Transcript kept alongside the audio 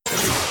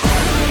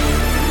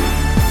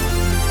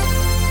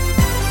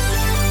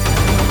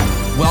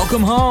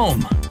Welcome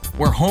home,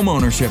 where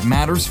homeownership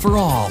matters for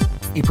all.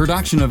 A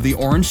production of the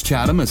Orange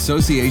Chatham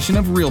Association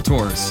of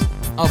Realtors,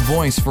 a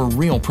voice for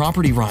real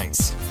property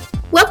rights.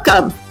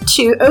 Welcome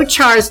to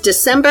OCHAR's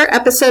December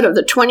episode of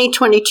the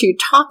 2022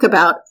 Talk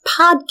About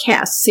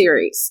podcast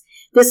series.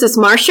 This is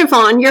Marcia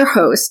Vaughn, your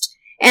host,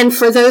 and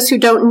for those who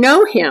don't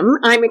know him,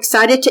 I'm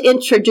excited to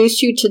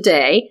introduce you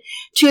today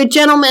to a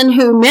gentleman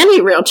who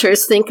many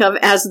realtors think of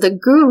as the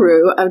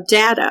guru of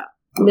data,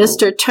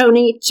 Mr.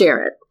 Tony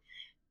Jarrett.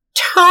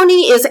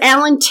 Tony is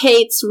Allen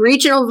Tate's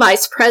Regional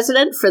Vice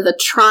President for the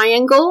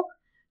Triangle,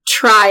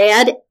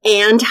 Triad,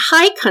 and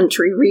High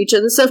Country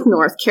regions of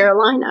North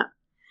Carolina.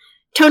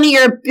 Tony,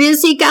 you're a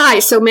busy guy,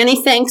 so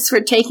many thanks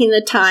for taking the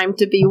time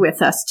to be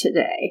with us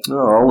today.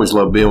 Oh, I always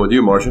love being with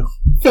you, Marcia.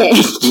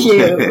 Thank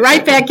you.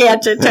 Right back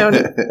at you, Tony.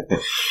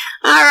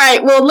 All right.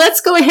 Well, let's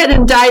go ahead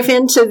and dive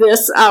into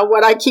this,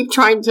 what I keep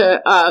trying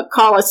to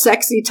call a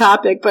sexy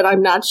topic, but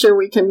I'm not sure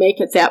we can make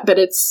it that, but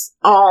it's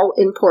all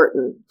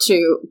important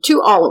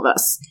to all of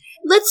us.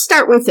 Let's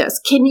start with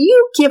this. Can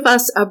you give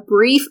us a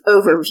brief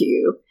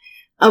overview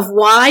of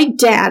why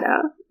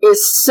data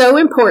is so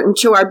important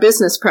to our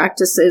business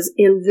practices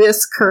in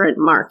this current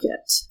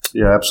market?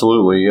 Yeah,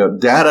 absolutely.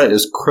 Data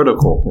is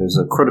critical. It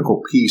is a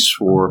critical piece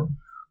for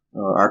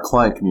our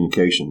client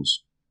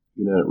communications.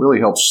 You know, it really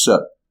helps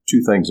set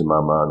two things in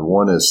my mind.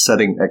 One is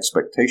setting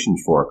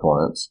expectations for our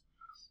clients,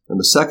 and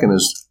the second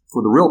is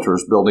for the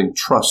realtors building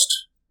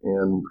trust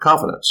and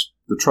confidence,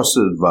 the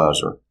trusted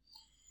advisor.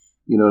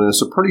 You know, and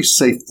it's a pretty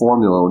safe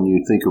formula when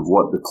you think of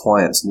what the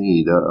clients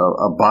need.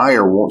 A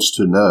buyer wants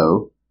to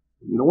know,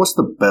 you know, what's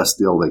the best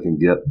deal they can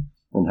get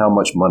and how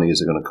much money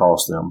is it going to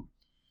cost them?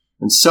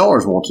 And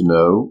sellers want to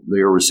know they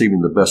are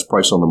receiving the best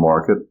price on the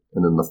market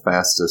and in the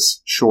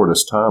fastest,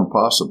 shortest time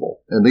possible.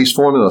 And these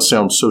formulas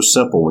sound so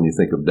simple when you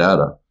think of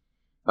data.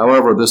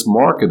 However, this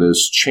market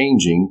is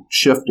changing,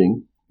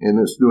 shifting, and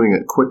it's doing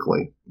it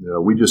quickly.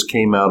 We just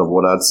came out of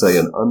what I'd say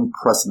an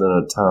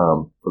unprecedented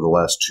time for the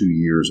last 2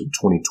 years of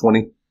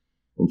 2020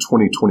 and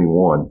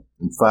 2021.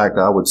 In fact,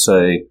 I would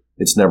say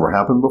it's never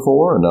happened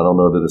before, and I don't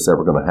know that it's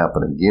ever going to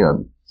happen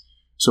again.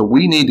 So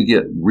we need to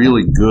get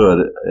really good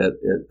at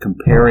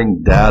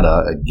comparing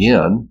data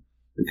again,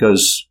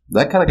 because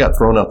that kind of got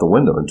thrown out the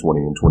window in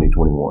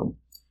 2021.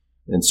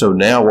 And so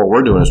now what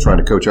we're doing is trying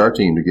to coach our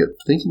team to get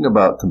thinking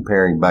about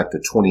comparing back to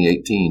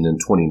 2018 and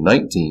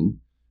 2019,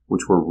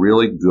 which were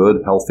really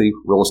good, healthy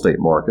real estate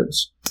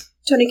markets.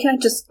 Tony, can I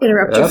just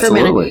interrupt you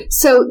Absolutely. for a minute?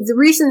 So the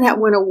reason that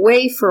went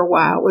away for a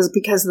while was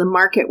because the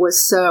market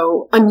was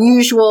so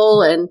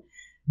unusual and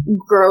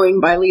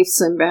growing by leaps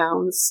and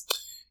bounds.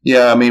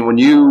 Yeah, I mean, when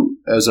you,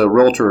 as a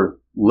realtor,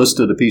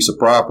 listed a piece of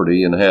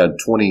property and had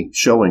 20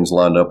 showings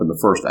lined up in the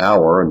first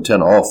hour and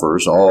 10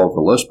 offers, all of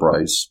the list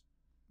price,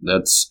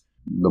 that's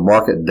the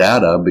market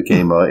data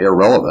became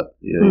irrelevant.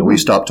 You know, we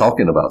stopped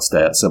talking about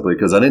stats simply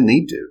because I didn't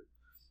need to.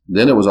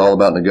 Then it was all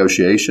about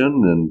negotiation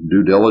and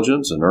due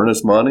diligence and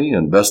earnest money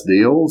and best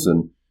deals.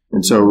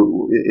 And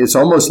so it's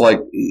almost like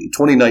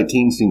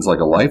 2019 seems like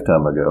a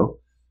lifetime ago.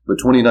 But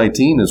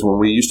 2019 is when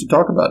we used to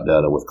talk about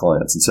data with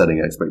clients and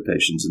setting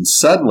expectations. And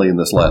suddenly in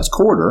this last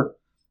quarter,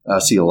 I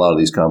see a lot of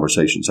these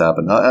conversations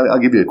happen. I'll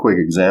give you a quick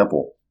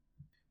example.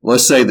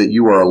 Let's say that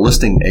you are a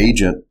listing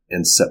agent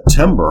in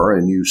September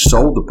and you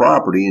sold the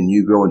property and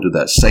you go into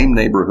that same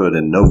neighborhood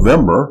in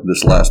November,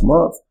 this last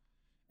month,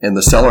 and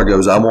the seller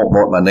goes, I want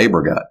what my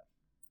neighbor got.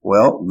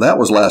 Well, that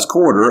was last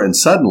quarter, and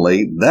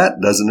suddenly that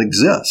doesn't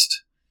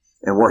exist.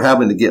 And we're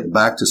having to get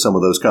back to some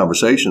of those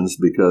conversations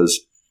because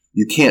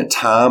you can't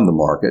time the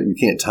market. You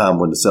can't time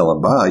when to sell and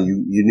buy.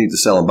 You need to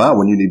sell and buy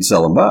when you need to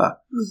sell and buy.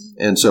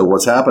 Mm-hmm. And so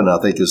what's happened, I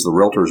think, is the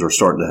realtors are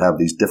starting to have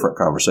these different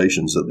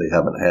conversations that they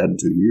haven't had in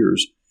 2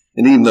 years.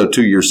 And even though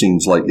 2 years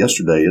seems like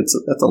yesterday,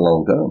 that's a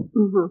long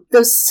time. Mm-hmm.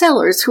 Those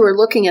sellers who are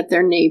looking at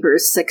their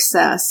neighbor's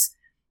success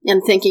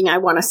and thinking, I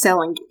want to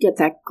sell and get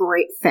that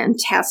great,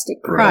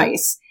 fantastic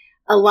price.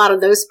 Right. A lot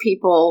of those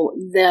people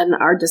then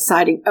are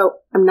deciding, oh,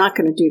 I'm not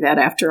going to do that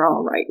after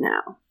all right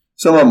now.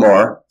 Some of them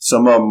are.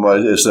 Some of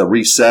them is a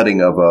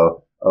resetting of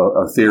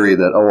a theory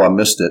that, oh, I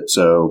missed it,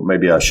 so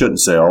maybe I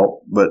shouldn't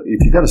sell. But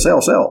if you got to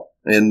sell, sell.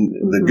 And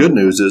the good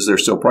news is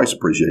there's still price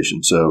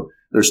appreciation. So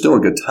there's still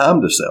a good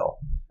time to sell,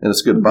 and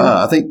it's good to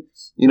buy. I think,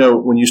 you know,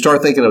 when you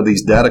start thinking of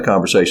these data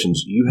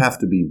conversations, you have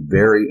to be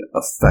very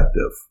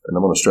effective. And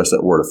I'm going to stress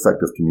that word,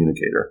 effective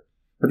communicator.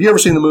 Have you ever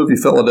seen the movie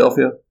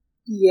Philadelphia?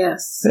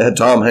 Yes. It had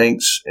Tom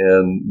Hanks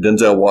and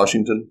Denzel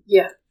Washington.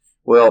 Yeah.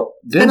 Well,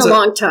 it's been a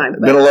long time.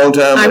 Been a long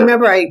time. I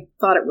remember I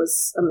thought it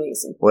was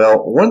amazing. Well,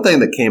 one thing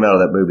that came out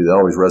of that movie that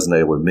always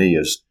resonated with me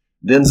is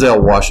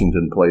Denzel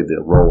Washington played the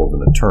role of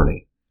an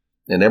attorney.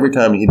 And every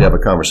time he'd have a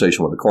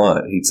conversation with a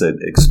client, he'd say,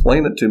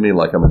 explain it to me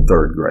like I'm in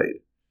third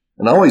grade.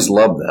 And I always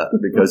loved that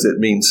because it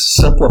means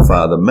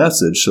simplify the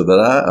message so that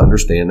I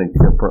understand and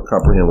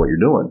comprehend what you're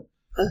doing.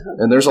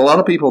 And there's a lot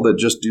of people that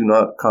just do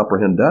not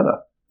comprehend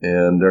data.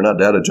 And they're not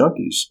data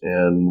junkies.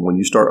 And when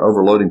you start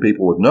overloading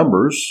people with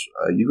numbers,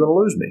 you're going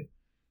to lose me.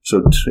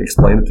 So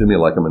explain it to me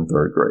like I'm in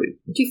third grade.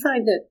 Do you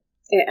find that,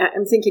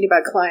 I'm thinking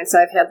about clients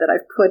I've had that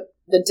I've put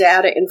the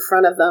data in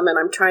front of them and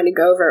I'm trying to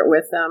go over it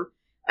with them,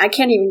 I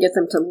can't even get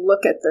them to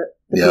look at the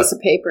piece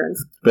of paper. And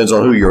depends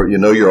on who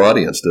your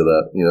audience to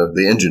that.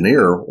 The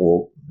engineer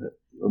will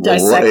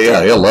dissect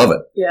it. He'll love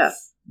it. Yeah.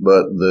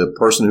 But the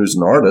person who's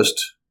an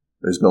artist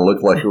is going to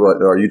look like,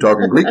 what, are you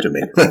talking Greek to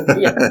me?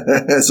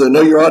 So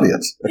know your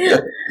audience.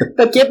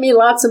 But give me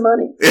lots of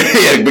money.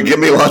 Yeah, but give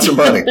me lots of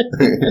money.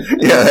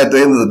 Yeah, at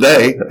the end of the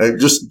day,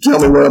 just tell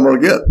me what I'm going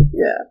to get.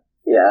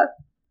 Yeah.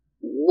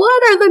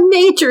 What are the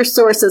major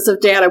sources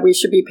of data we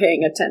should be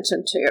paying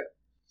attention to?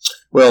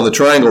 Well, in the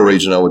Triangle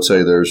region, I would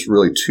say there's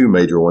really two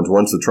major ones.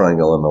 One's the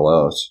Triangle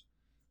MLS,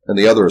 and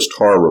the other is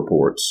TAR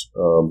reports.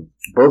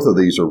 Both of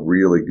these are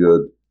really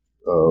good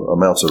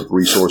amounts of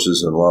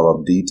resources and a lot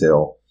of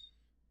detail.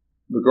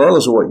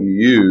 Regardless of what you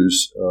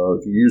use,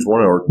 if you use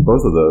one or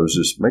both of those,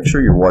 just make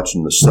sure you're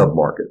watching the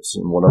submarkets.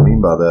 And what I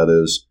mean by that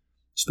is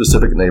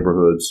specific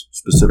neighborhoods,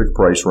 specific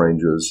price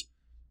ranges.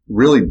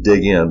 Really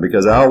dig in,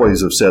 because I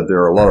always have said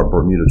there are a lot of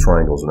Bermuda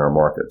Triangles in our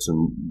markets.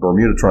 And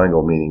Bermuda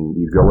Triangle meaning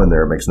you go in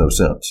there, it makes no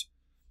sense.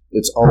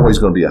 It's always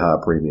going to be a high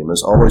premium.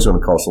 It's always going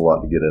to cost a lot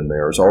to get in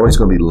there. It's always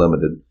going to be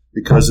limited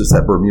because it's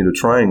that Bermuda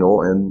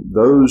Triangle, and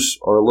those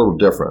are a little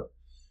different.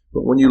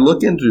 But when you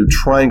look into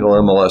Triangle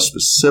MLS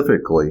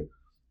specifically,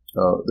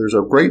 there's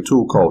a great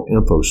tool called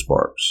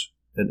InfoSparks.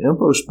 And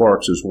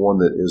InfoSparks is one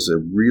that is a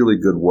really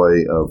good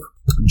way of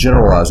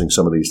generalizing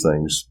some of these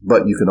things,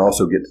 but you can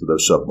also get to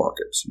those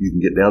submarkets. You can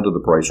get down to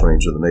the price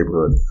range of the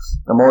neighborhood.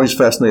 I'm always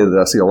fascinated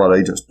that I see a lot of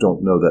agents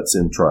don't know that's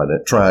in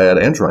Triad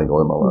and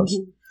Triangle MLS.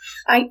 Mm-hmm.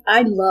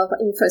 I love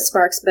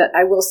InfoSparks, but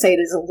I will say it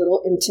is a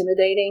little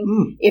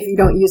intimidating if you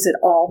don't use it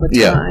all the time.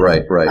 Yeah,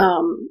 right.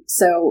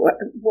 So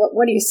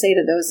what do you say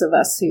to those of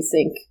us who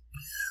think,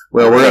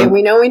 well,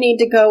 we know we need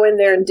to go in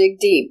there and dig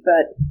deep,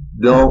 but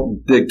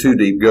don't dig too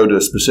deep. Go to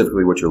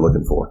specifically what you're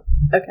looking for.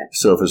 Okay.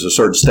 So if it's a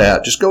certain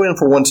stat, just go in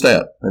for one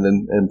stat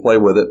and play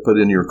with it, put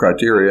in your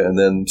criteria, and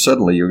then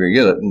suddenly you're going to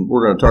get it. And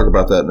we're going to talk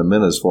about that in a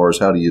minute as far as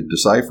how do you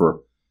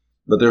decipher.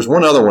 But there's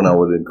one other one I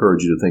would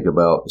encourage you to think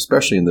about,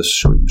 especially in this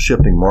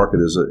shifting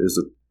market, is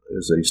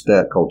a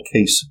stat called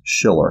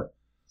Case-Shiller.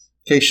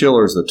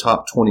 Case-Shiller is the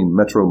top 20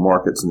 metro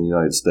markets in the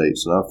United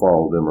States, and I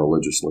follow them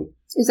religiously.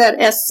 Is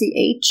that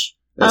SCH?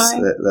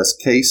 That's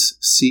Case,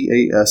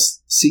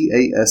 CASE,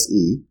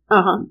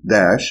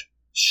 dash,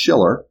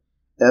 Shiller,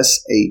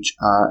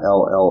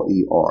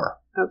 SHILLER.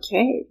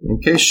 Okay.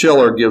 And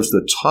Case-Shiller gives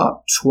the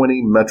top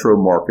 20 metro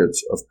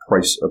markets of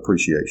price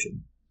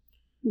appreciation.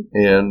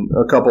 And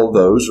a couple of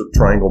those,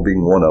 Triangle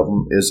being one of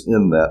them, is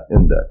in that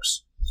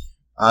index.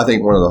 I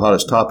think one of the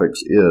hottest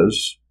topics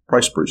is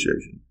price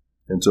appreciation.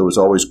 And so it's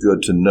always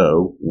good to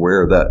know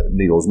where that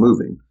needle is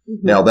moving.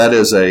 Mm-hmm. Now, that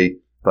is if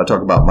I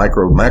talk about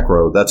micro,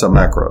 macro, that's a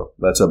macro.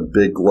 That's a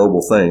big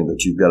global thing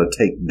that you've got to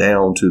take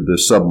down to the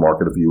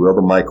submarket, if you will,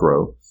 the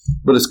micro.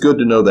 But it's good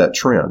to know that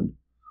trend.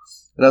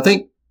 And I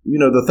think,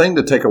 the thing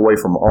to take away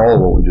from all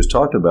of what we just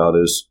talked about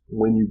is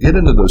when you get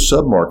into those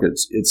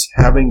submarkets, it's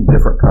having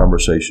different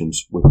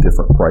conversations with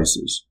different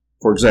prices.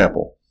 For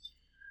example,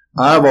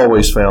 I've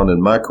always found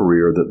in my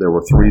career that there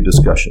were three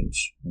discussions.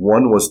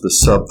 One was the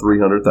sub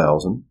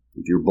 300,000.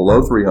 If you're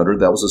below 300,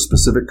 that was a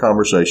specific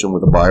conversation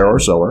with a buyer or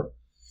seller.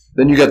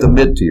 Then you got the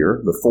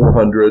mid-tier, the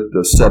 400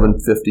 to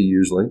 750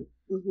 usually.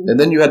 Mm-hmm. And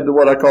then you had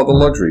what I call the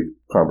luxury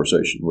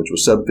conversation, which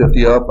was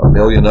 750 up, $1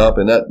 million up,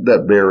 and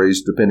that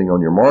varies depending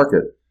on your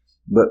market.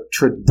 But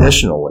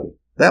traditionally,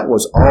 that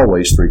was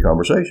always three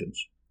conversations.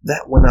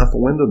 That went out the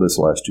window this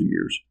last 2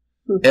 years.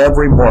 Mm-hmm.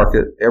 Every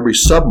market, every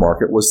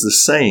sub-market was the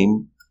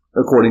same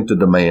according to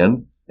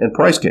demand and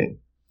price game.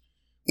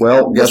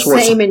 Well, guess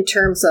what? Same in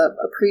terms of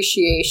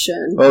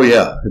appreciation. Oh,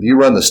 yeah. If you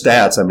run the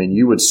stats,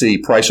 you would see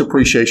price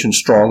appreciation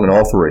strong in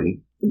all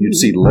three. You'd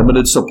see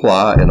limited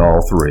supply in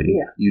all three.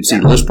 Yeah. You'd see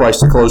list price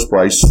to close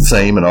price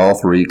same in all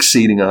three,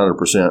 exceeding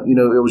 100%.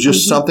 It was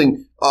just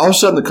something. All of a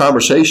sudden, the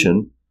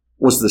conversation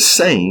was the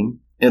same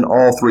in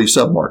all three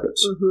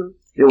submarkets.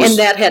 Mm-hmm. And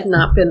that had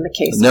not been the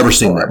case before. Never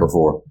seen that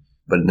before.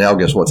 But now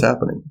guess what's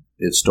happening?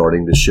 It's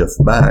starting to shift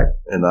back.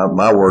 And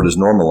my word is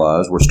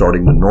normalize. We're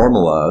starting to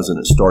normalize, and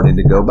it's starting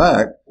to go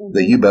back. Mm-hmm.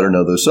 That you better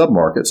know those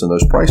submarkets and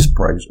those price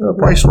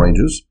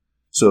ranges.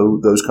 So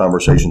those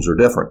conversations are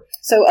different.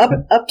 So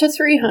up to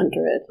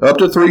 300. Up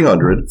to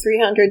 300.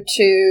 300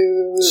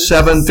 to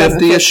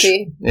 750-ish.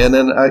 And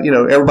then,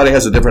 everybody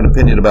has a different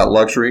opinion about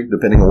luxury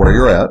depending on where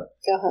you're at.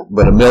 Uh-huh.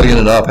 But $1 million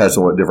and up has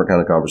a different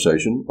kind of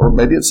conversation. Or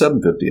maybe it's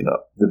 750 and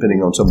up,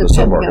 depending on some of the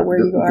submarket.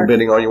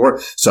 Depending on your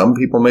work. Some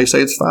people may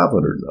say it's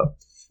 500 and up.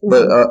 Mm-hmm.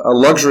 But a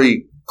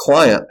luxury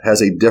client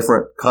has a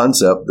different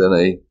concept than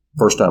a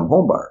first-time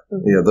home buyer.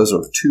 Mm-hmm. Those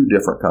are two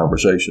different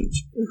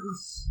conversations. Mm-hmm.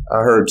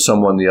 I heard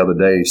someone the other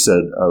day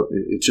said,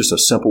 it's just a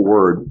simple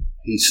word.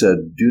 He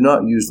said, do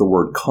not use the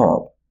word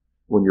comp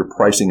when you're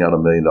pricing out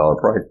 $1 million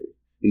property.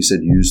 He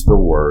said, use the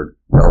word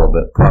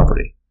relevant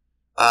property.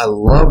 I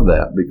love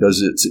that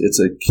because it's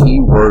a key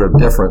word of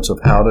difference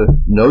of how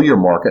to know your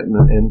market.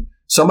 And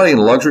somebody in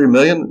luxury $1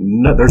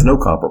 million, there's no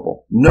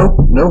comparable.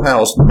 No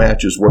house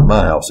matches what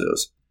my house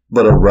is.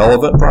 but a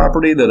relevant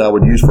property that I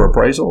would use for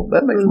appraisal,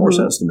 that makes more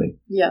sense to me.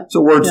 Yeah.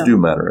 So words do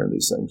matter in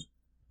these things.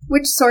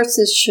 Which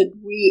sources should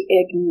we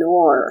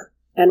ignore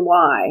and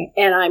why?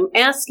 And I'm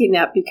asking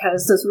that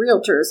because as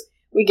realtors,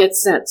 we get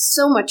sent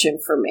so much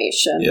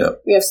information. Yeah.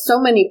 We have so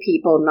many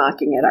people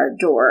knocking at our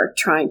door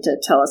trying to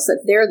tell us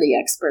that they're the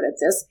expert at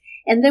this.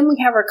 And then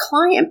we have our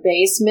client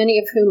base, many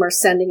of whom are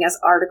sending us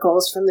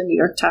articles from the New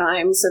York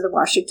Times or the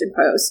Washington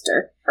Post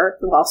or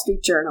the Wall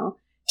Street Journal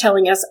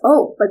telling us,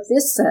 oh, but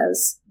this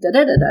says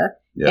da-da-da-da,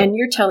 and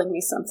you're telling me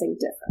something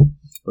different.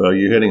 Well,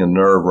 you're hitting a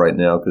nerve right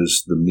now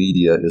because the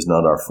media is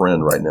not our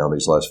friend right now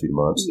these last few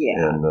months.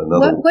 Yeah. And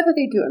what are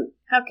they doing?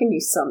 How can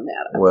you sum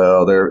that up?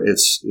 Well,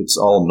 it's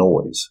all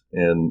noise.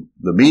 And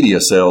the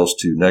media sells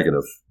to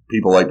negative.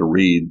 People like to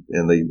read,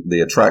 and they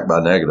attract by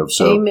negative.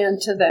 So, amen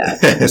to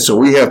that. So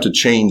we have to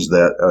change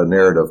that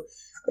narrative.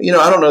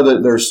 I don't know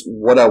that there's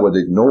what I would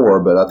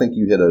ignore, but I think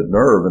you hit a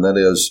nerve, and that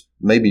is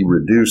maybe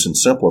reduce and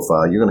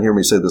simplify. You're going to hear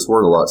me say this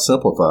word a lot,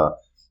 simplify.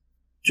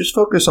 Just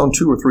focus on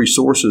 2 or 3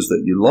 sources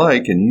that you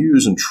like and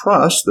use and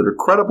trust that are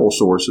credible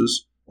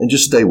sources, and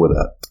just stay with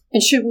that.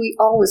 And should we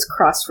always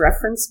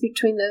cross-reference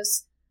between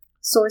those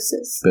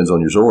sources? Depends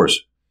on your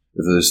source.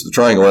 If it's the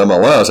Triangle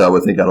MLS, I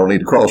would think I don't need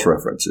to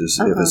cross-reference.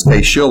 If it's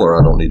Case Shiller,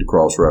 I don't need to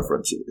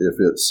cross-reference. If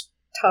it's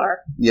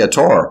TAR. Yeah,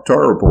 TAR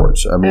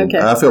reports. I mean,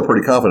 I feel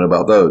pretty confident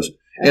about those.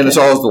 And it's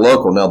always the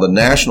local. Now, the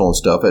national and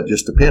stuff, it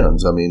just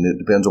depends. I mean,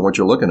 it depends on what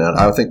you're looking at.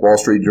 I think Wall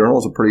Street Journal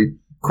is a pretty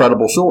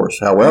credible source.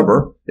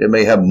 However, it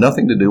may have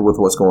nothing to do with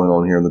what's going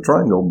on here in the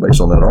Triangle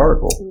based on that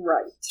article.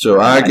 Right. So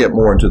I get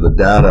more into the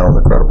data on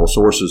the credible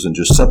sources and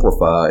just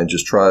simplify and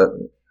just try,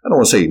 I don't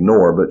want to say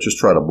ignore, but just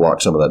try to block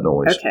some of that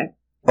noise. Okay.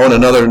 On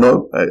another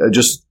note,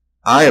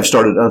 I have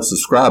started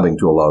unsubscribing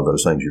to a lot of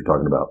those things you're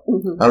talking about.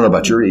 I don't know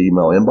about your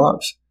email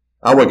inbox.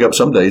 I wake up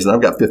some days and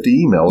I've got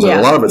 50 emails, and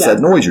a lot of it's that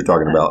noise you're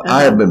talking about.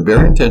 I have been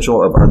very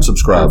intentional of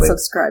unsubscribing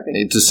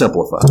to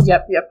simplify.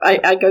 Yep.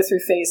 I go through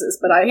phases,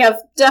 but I have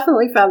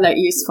definitely found that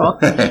useful.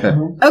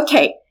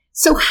 Okay,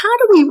 so how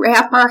do we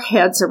wrap our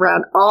heads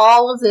around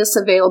all of this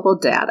available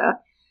data,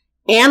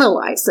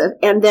 analyze it,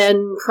 and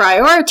then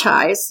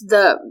prioritize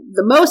the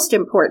most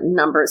important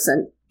numbers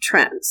and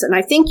trends? And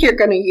I think you're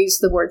going to use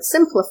the word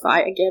simplify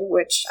again,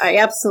 which I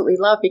absolutely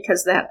love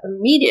because that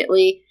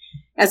immediately,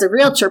 as a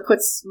realtor,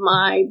 puts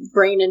my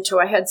brain into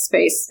a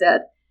headspace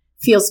that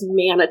feels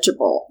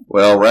manageable.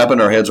 Well, wrapping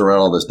our heads around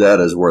all this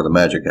data is where the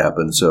magic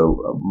happens.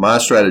 So my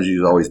strategy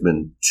has always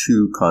been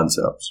 2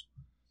 concepts.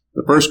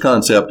 The first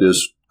concept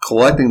is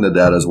collecting the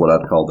data is what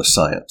I'd call the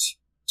science.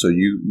 So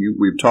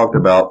we've talked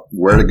about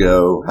where to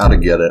go, how to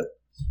get it,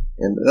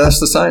 and that's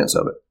the science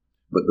of it.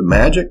 But the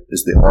magic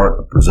is the art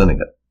of presenting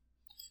it.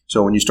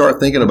 So when you start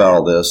thinking about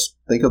all this,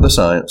 think of the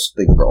science,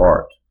 think of the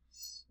art.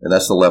 And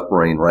that's the left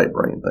brain, right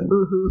brain thing.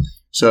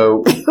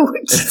 So,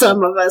 which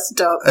some of us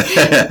don't.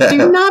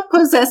 Do not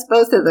possess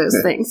both of those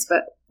things,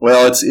 but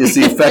well, it's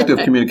the effective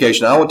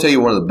communication. I will tell you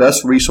one of the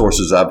best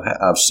resources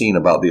I've seen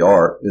about the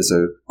art is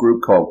a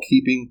group called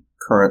Keeping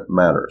Current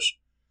Matters.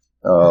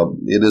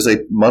 It is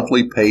a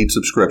monthly paid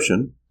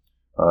subscription.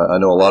 I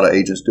know a lot of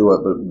agents do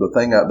it, but the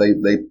thing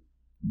they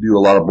do a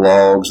lot of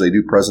blogs, they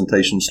do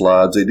presentation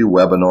slides, they do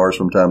webinars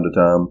from time to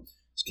time.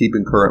 It's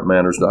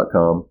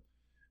keepingcurrentmanners.com.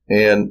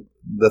 And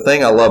the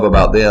thing I love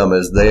about them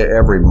is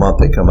every month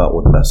they come out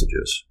with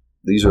messages.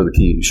 These are the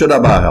key. Should I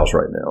buy a house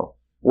right now?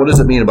 What does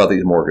it mean about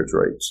these mortgage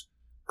rates?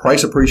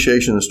 Price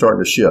appreciation is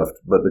starting to shift,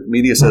 but the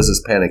media says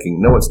it's panicking.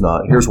 No, it's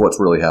not. Here's what's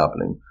really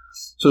happening.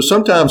 So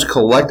sometimes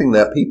collecting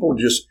that, people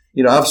just,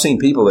 I've seen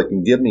people that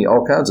can give me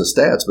all kinds of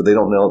stats, but they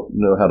don't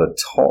know how to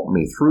talk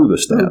me through the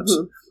stats.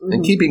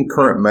 And Keeping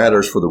Current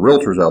Matters for the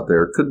realtors out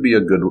there could be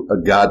a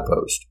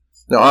guidepost.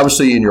 Now,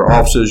 obviously, in your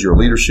offices, your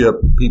leadership,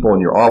 people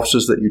in your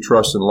offices that you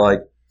trust and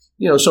like,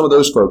 some of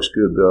those folks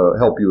could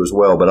help you as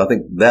well. But I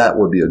think that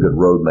would be a good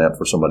roadmap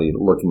for somebody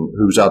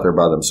who's out there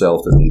by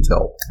themselves that needs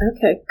help.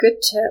 Okay, good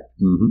tip.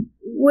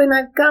 When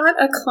I've got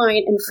a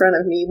client in front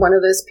of me, one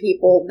of those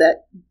people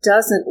that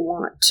doesn't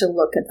want to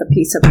look at the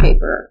piece of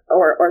paper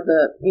or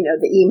the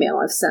the email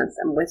I've sent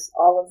them with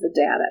all of the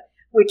data,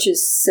 which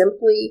is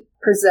simply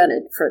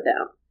presented for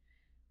them,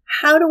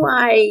 how do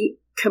I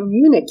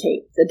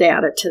communicate the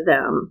data to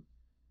them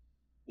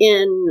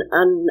in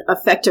an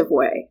effective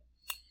way?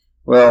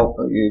 Well,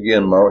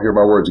 again, hear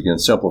my words again,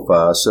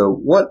 simplify. So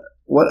what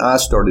I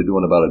started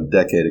doing about a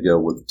decade ago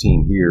with the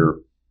team here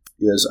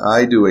is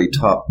I do a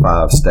top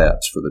 5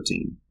 stats for the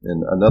team.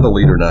 And another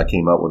leader and I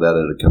came up with that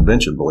at a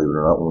convention, believe it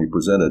or not, when we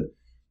presented.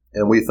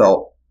 And we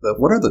thought,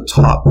 what are the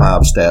top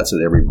 5 stats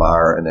that every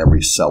buyer and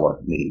every seller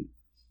need?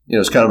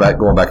 It's kind of like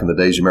going back in the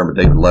days. You remember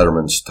David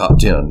Letterman's top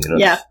 10.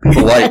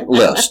 People like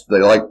lists. They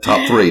like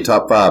top 3,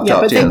 top 5, top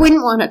 10. But they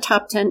wouldn't want a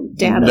top 10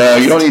 data. No,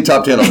 you don't need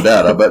top 10 on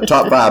data, but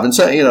top 5. And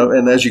so,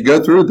 and as you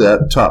go through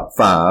that top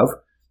 5,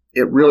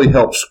 it really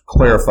helps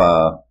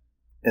clarify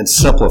and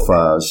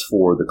simplifies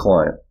for the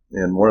client.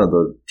 And one of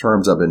the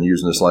terms I've been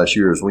using this last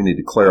year is we need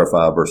to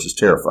clarify versus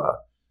terrify,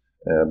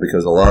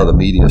 because a lot of the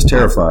media is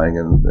terrifying,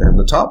 and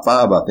the top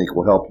 5 I think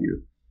will help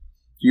you.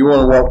 Do you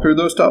want to walk through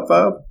those top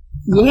 5?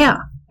 Yeah.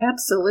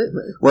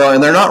 Absolutely. Well,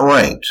 and they're not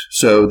ranked.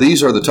 So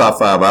these are the top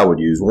 5 I would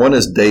use. One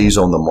is days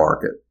on the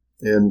market.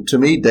 And to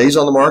me, days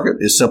on the market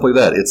is simply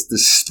that. It's the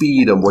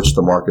speed of which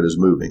the market is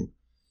moving.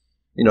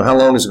 You know, how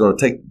long is it going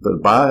to take to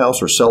buy a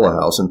house or sell a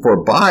house? And for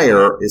a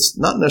buyer, it's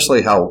not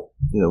necessarily how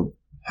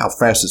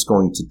fast it's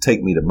going to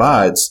take me to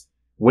buy. It's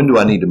when do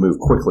I need to move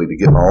quickly to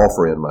get my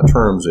offer in, my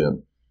terms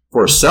in.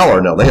 For a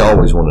seller, now they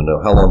always want to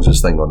know, how long is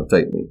this thing going to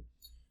take me?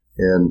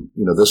 And,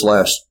 this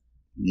last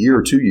year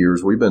or 2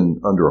 years, we've been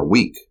under a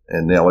week,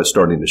 and now it's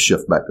starting to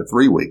shift back to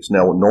 3 weeks.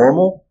 Now,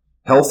 normal,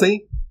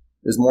 healthy,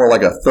 is more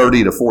like a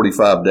 30 to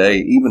 45 day,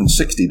 even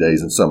 60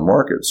 days in some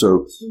markets.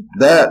 So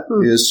that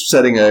is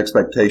setting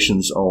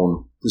expectations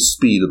on the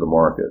speed of the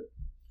market.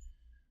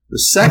 The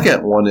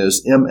second one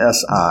is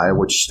MSI,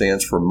 which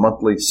stands for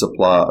monthly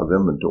supply of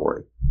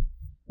inventory.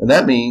 And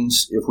that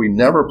means if we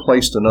never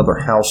placed another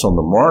house on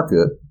the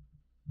market,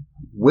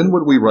 when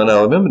would we run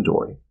out of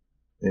inventory?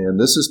 And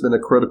this has been a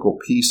critical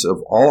piece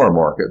of all our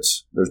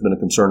markets. There's been a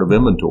concern of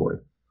inventory.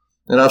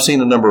 And I've seen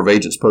a number of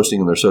agents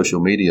posting in their social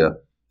media,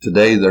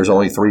 today there's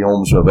only 3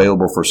 homes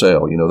available for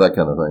sale, that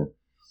kind of thing.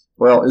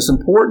 Well, it's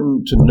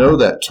important to know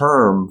that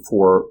term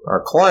for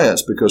our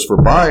clients because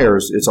for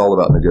buyers, it's all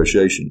about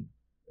negotiation.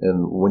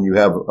 And when you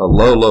have a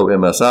low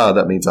MSI,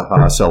 that means a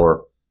high seller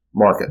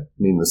market,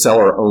 meaning the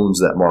seller owns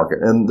that market.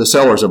 And the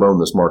sellers have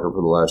owned this market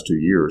for the last 2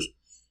 years.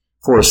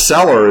 For a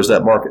seller, as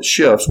that market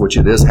shifts, which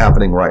it is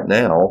happening right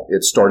now,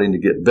 it's starting to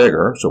get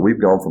bigger. So we've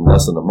gone from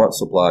less than a month's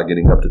supply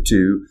getting up to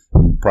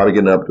 2, probably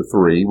getting up to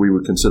 3. We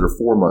would consider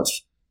 4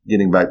 months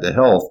getting back to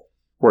health.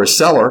 For a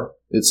seller,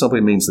 it simply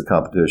means the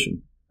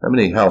competition. How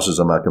many houses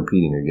am I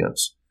competing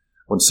against?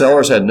 When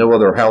sellers had no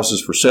other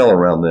houses for sale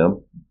around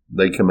them,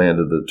 they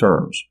commanded the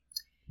terms.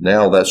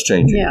 Now that's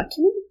changing. Yeah.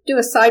 Can we do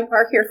a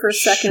sidebar here for a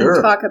second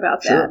and talk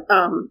about that?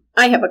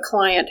 I have a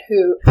client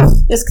who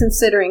is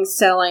considering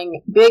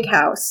selling big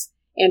house,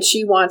 and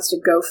she wants to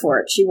go for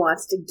it. She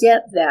wants to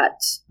get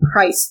that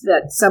price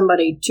that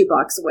somebody 2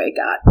 blocks away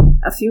got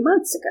a few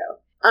months ago.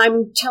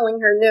 I'm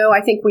telling her, no,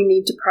 I think we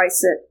need to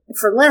price it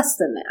for less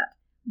than that.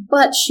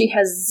 But she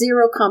has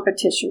zero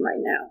competition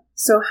right now.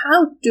 So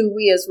how do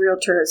we as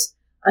realtors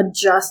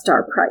adjust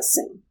our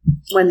pricing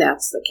when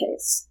that's the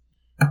case?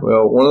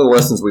 Well, one of the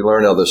lessons we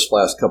learned out of this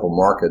last couple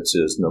markets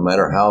is no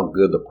matter how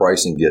good the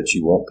pricing gets,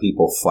 you want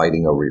people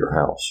fighting over your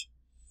house.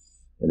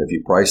 And if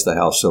you price the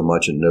house so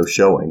much and no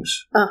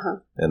showings,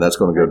 and that's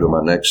going to go to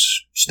my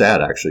next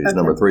stat actually, is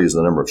number 3 is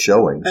the number of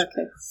showings.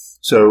 Okay.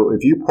 So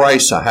if you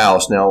price a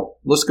house, now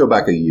let's go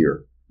back a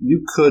year.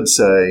 You could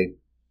say,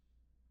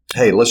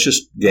 hey, let's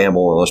just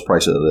gamble and let's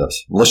price it at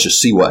this. Let's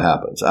just see what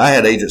happens. I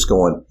had agents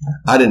going,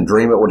 I didn't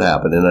dream it would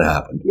happen, and it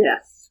happened. Yeah.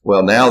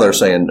 Well, now they're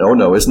saying, oh,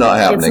 no, it's not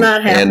happening. It's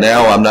not happening. And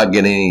now I'm not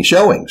getting any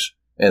showings.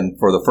 And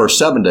for the first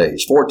 7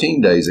 days, 14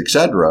 days,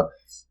 etc.,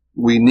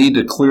 we need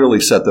to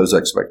clearly set those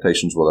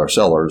expectations with our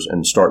sellers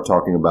and start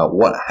talking about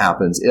what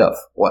happens if.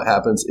 What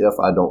happens if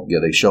I don't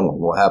get a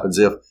showing? What happens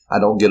if I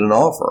don't get an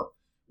offer?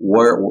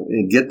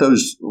 Get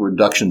those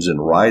reductions in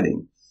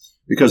writing.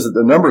 Because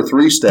the number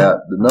 3 stat,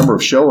 the number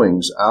of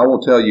showings, I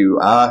will tell you,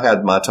 I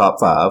had my top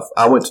 5.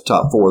 I went to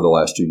top 4 the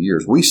last 2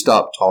 years. We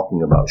stopped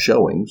talking about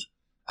showings.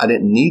 I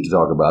didn't need to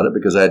talk about it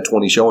because I had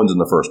 20 showings in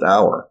the first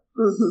hour.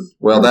 Mm-hmm.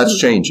 Well, that's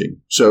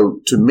changing. So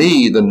to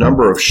me, the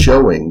number of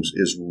showings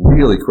is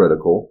really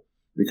critical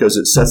because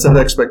it sets that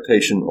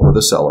expectation over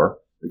the seller.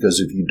 Because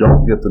if you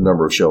don't get the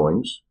number of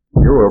showings,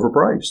 you're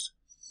overpriced.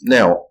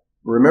 Now,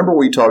 remember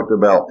we talked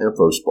about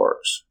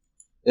InfoSparks.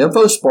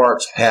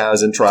 InfoSparks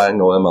has in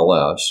Triangle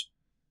MLS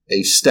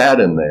a stat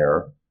in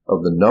there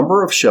of the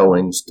number of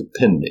showings to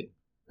pending.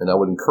 And I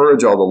would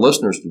encourage all the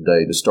listeners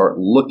today to start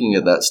looking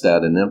at that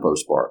stat in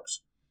InfoSparks.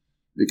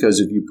 Because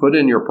if you put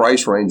in your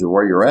price range of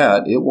where you're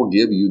at, it will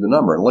give you the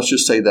number. And let's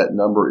just say that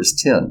number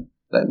is 10.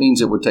 That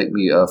means it would take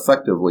me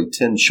effectively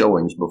 10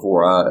 showings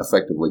before I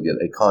effectively get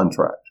a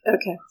contract.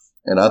 Okay.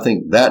 And I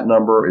think that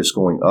number is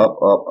going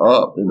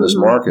up in this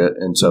market.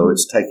 And so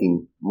it's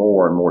taking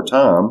more and more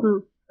time.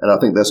 Mm-hmm. And I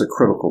think that's a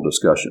critical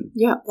discussion.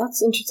 Yeah,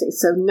 that's interesting.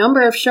 So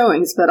number of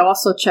showings, but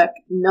also check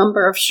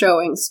number of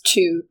showings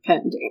to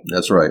pending.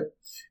 That's right.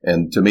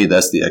 And to me,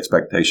 that's the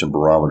expectation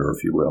barometer,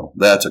 if you will.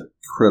 That's a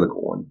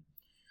critical one.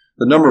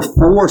 The number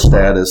 4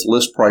 stat is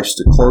list price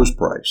to close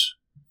price.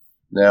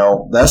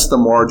 Now, that's the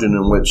margin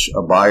in which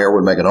a buyer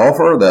would make an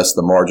offer. That's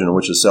the margin in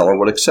which a seller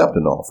would accept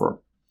an offer.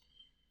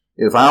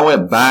 If I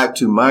went back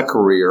to my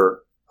career,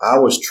 I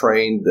was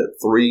trained that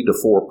 3 to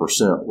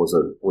 4% was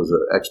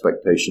an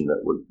expectation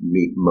that would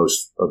meet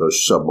most of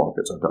those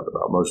submarkets I talked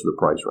about, most of the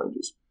price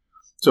ranges.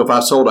 So if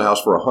I sold a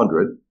house for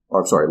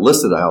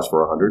listed a house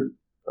for 100,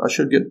 I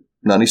should get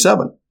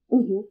 97.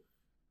 Mm-hmm.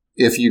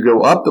 If you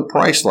go up the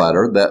price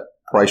ladder, that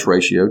price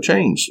ratio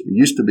changed. It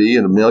used to be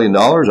at $1 million,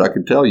 I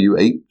could tell you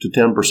 8 to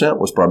 10%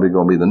 was probably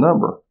going to be the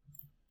number.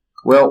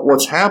 Well,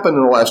 what's happened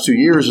in the last 2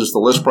 years is the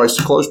list price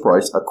to close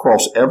price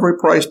across every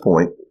price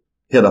point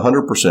hit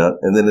 100%,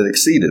 and then it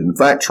exceeded. In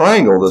fact,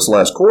 Triangle this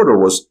last quarter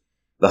was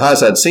the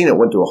highest I'd seen. It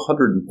went to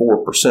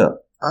 104%.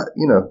 I'm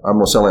going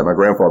to sound like my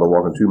grandfather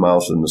walking 2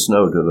 miles in the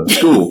snow to the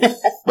school.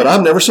 But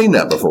I've never seen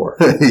that before,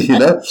 you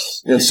know?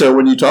 And so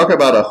when you talk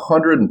about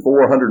 104,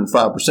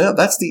 105%,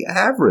 that's the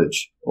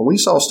average. When we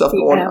saw stuff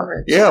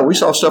we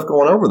saw stuff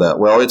going over that.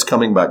 Well, it's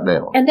coming back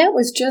down. And that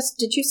was just,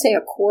 did you say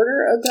a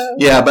quarter ago?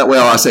 Yeah, but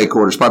I say a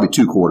quarter. It's probably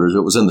 2 quarters.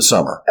 It was in the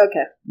summer.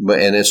 Okay.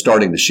 And it's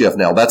starting to shift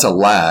now. That's a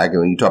lag.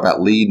 And when you talk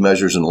about lead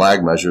measures and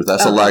lag measures,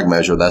 that's a lag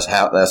measure.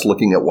 That's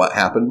looking at what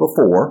happened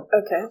before.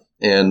 Okay.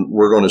 And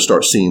we're going to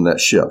start seeing that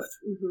shift.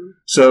 Mm-hmm.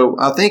 So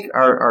I think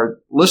our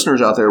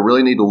listeners out there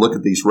really need to look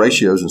at these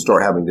ratios and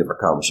start having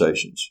different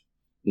conversations.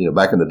 You know,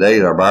 back in the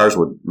day, our buyers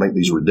would make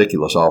these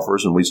ridiculous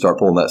offers, and we'd start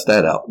pulling that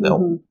stat out.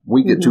 Now,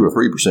 we get 2 or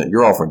 3%.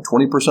 You're offering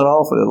 20%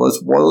 off?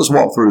 Let's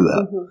walk through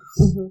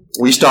that.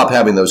 We stopped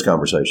having those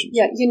conversations.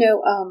 Yeah,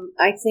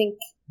 I think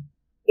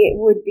it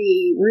would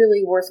be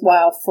really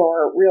worthwhile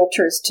for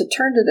realtors to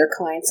turn to their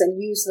clients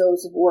and use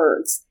those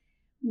words.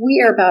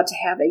 We are about to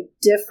have a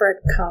different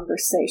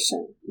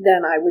conversation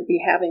than I would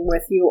be having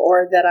with you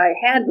or that I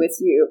had with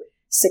you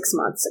 6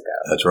 months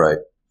ago. That's right.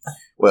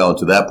 Well, and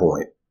to that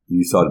point,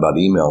 you thought about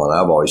email, and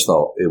I've always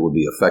thought it would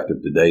be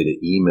effective today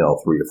to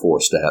email 3 or 4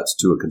 stats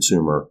to a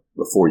consumer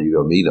before you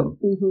go meet them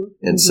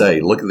and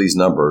say, look at these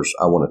numbers.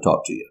 I want to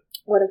talk to you.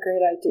 What a great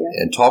idea.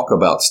 And talk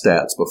about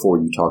stats before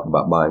you talk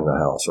about buying the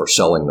house or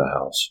selling the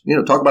house.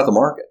 Talk about the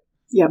market.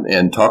 Yep.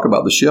 And talk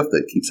about the shift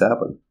that keeps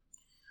happening.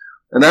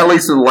 And that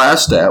leads to the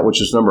last stat,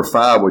 which is number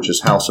 5, which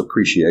is house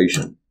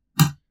appreciation.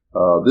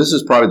 This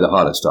is probably the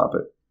hottest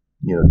topic.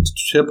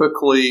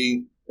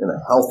 Typically in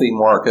a healthy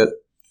market,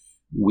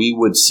 we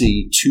would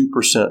see 2%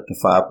 to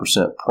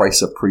 5%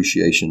 price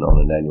appreciation on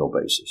an annual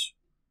basis.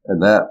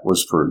 And that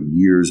was for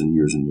years and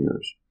years and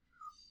years.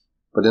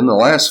 But in the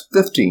last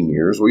 15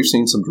 years, we've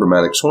seen some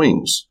dramatic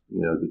swings.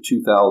 The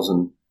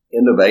 2000,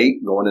 end of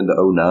 8, going into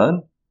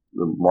 09,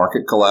 the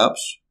market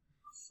collapse.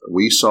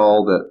 We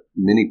saw that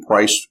many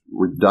price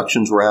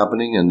reductions were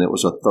happening, and it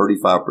was a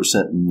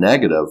 35%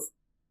 negative.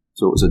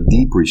 So it was a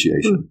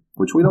depreciation,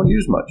 which we don't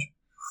use much.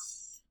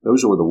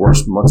 Those were the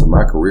worst months of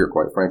my career,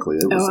 quite frankly.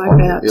 It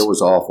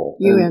was awful.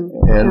 You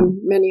and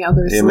many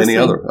others. And many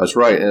others. That's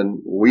right.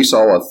 And we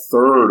saw a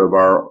third of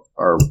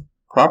our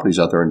properties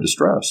out there in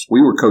distress.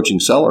 We were coaching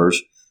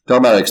sellers,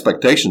 talking about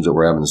expectations that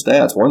we're having in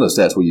stats. One of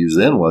the stats we used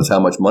then was how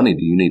much money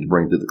do you need to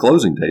bring to the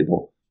closing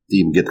table to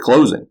even get the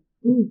closing?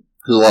 Because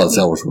a lot of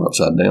sellers were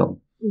upside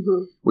down.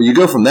 Well, you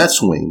go from that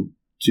swing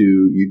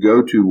to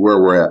where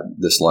we're at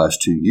this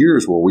last 2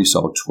 years, where we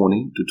saw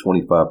 20 to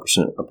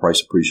 25% of price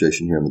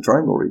appreciation here in the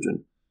Triangle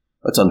region.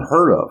 That's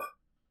unheard of.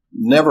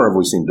 Never have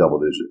we seen double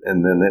digit.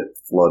 And then it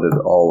flooded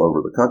all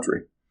over the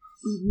country.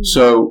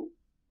 So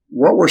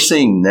what we're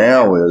seeing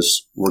now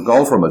is we're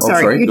going from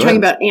you're talking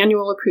about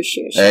annual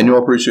appreciation. Annual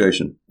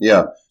appreciation.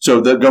 Yeah. So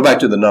go back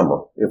to the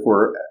number. If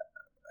we're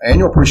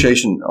annual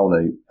appreciation on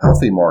a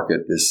healthy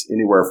market is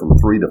anywhere from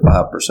 3 to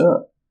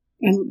 5%.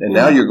 And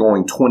now you're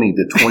going 20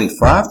 to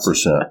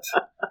 25%.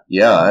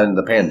 Yeah, and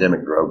the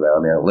pandemic drove that. I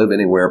mean, I live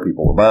anywhere.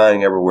 People were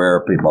buying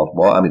everywhere.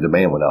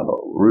 Demand went out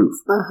the roof.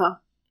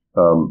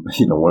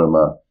 One of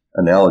my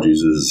analogies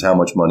is how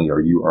much money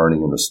are you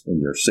earning in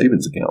your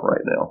savings account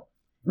right now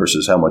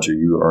versus how much are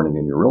you earning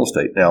in your real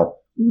estate. Now,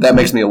 that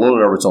makes me a little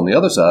nervous on the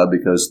other side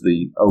because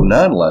the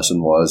 09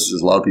 lesson was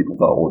a lot of people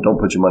thought, well, don't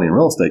put your money in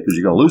real estate because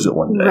you're going to lose it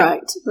one day.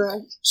 Right.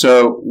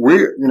 So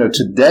we're,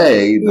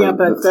 today.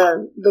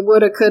 The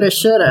woulda, coulda,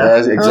 shoulda.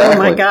 Exactly. Oh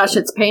my gosh,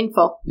 it's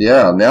painful.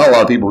 Yeah. Now a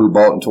lot of people who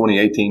bought in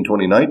 2018,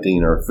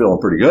 2019 are feeling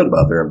pretty good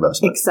about their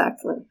investment.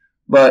 Exactly.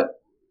 But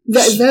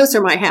those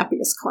are my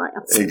happiest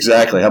clients.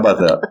 Exactly. How about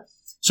that?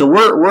 So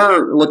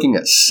we're looking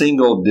at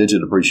single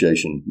digit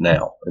appreciation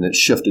now, and it's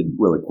shifted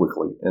really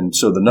quickly. And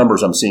so the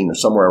numbers I'm seeing are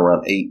somewhere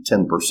around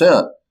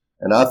 8-10%.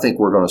 And I think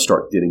we're going to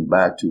start getting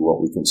back to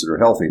what we consider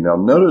healthy. Now,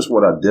 notice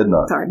what I did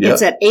not.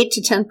 It's at 8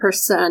 to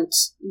 10%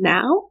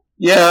 now?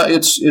 Yeah,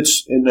 it's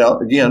now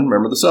again,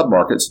 remember the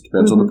submarkets. It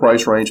depends on the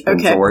price range,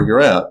 depends on where you're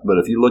at. But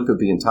if you looked at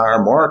the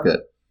entire market,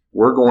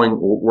 we're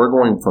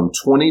going from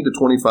 20 to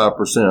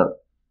 25%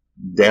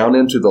 down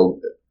into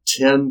the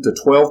 10 to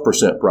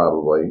 12%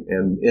 probably,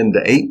 and into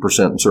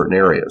 8% in certain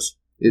areas.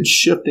 It's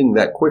shifting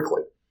that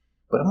quickly.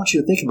 But I want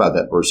you to think about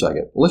that for a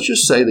second. Let's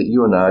just say that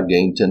you and I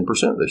gained 10%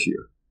 this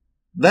year.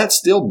 That's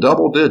still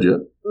double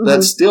digit.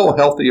 That's still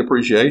healthy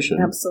appreciation.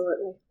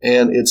 Absolutely.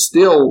 And it's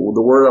still,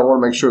 the word I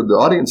want to make sure the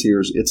audience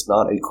hears, it's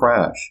not a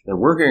crash. And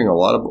we're hearing a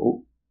lot of,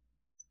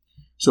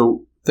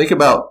 so think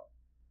about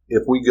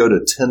if we go to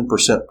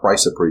 10%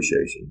 price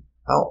appreciation,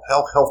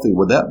 how healthy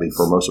would that be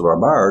for most of our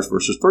buyers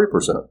versus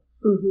 3%?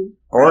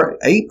 Or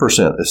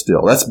 8% is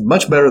still. That's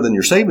much better than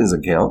your savings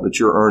account that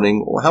you're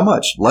earning. Well, how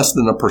much? Less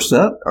than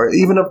 1%? Or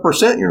even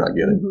 1% you're not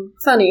getting.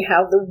 Funny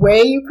how the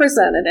way you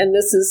present it, and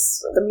this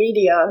is the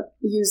media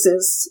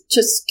uses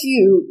to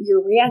skew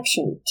your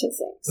reaction to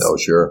things. Oh,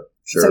 sure.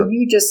 So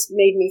you just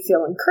made me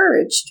feel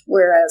encouraged,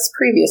 whereas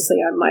previously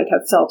I might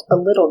have felt a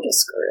little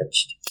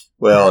discouraged.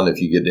 Well, and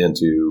if you get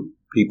into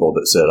people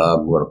that said,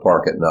 I'm going to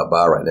park it and not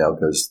buy right now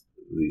because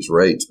of these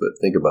rates, but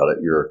think about it,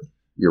 you're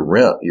Your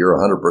rent, you're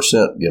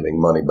 100% giving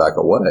money back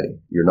away.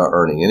 You're not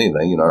earning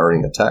anything. You're not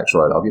earning a tax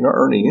write-off. You're not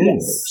earning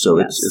anything. Yes. So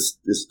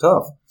it's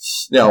tough.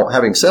 Now,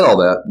 having said all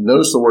that,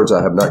 notice the words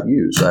I have not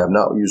used. I have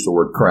not used the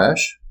word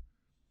crash.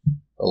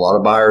 A lot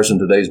of buyers in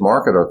today's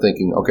market are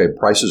thinking, okay,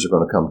 prices are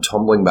going to come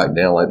tumbling back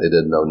down like they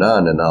did in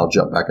 2009, and I'll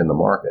jump back in the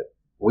market.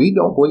 We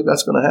don't believe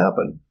that's going to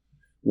happen.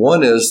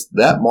 One is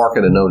that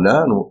market in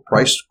 2009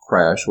 price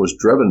crash was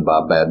driven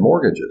by bad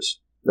mortgages.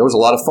 There was a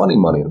lot of funny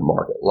money in the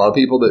market. A lot of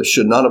people that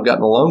should not have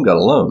gotten a loan got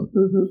a loan.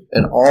 Mm-hmm.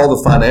 And all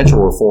the financial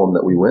reform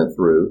that we went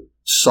through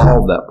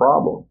solved that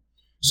problem.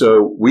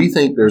 So we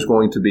think there's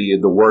going to be,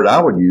 the word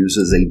I would use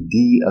is a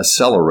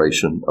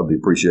deceleration of the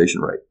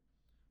appreciation rate.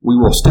 We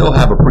will still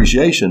have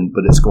appreciation,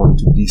 but it's going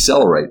to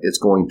decelerate. It's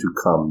going to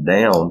come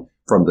down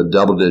from the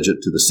double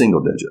digit to the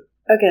single digit.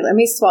 Okay, let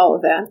me swallow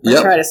that.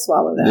 Yep. Try to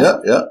swallow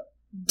that. Yeah.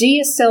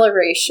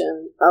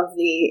 Deceleration of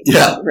the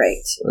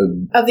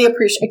rate. Of the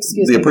appreciation.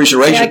 Excuse me. The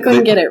appreciation. I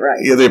couldn't get it right.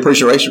 Yeah, the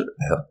appreciation.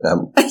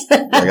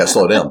 I got to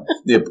slow down.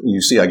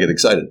 You see, I get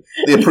excited.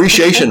 The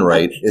appreciation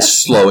rate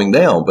is slowing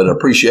down, but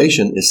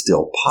appreciation is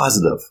still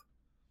positive.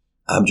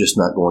 I'm just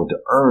not going to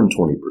earn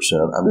 20%.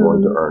 I'm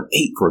going to earn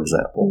 8%, for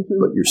example,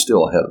 but you're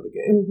still ahead of the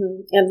game.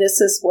 Mm-hmm. And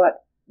this is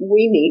what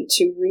we need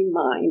to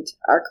remind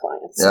our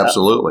clients.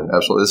 Absolutely.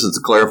 Absolutely. This is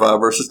the clarify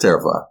versus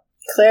terrify.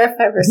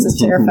 Clarify versus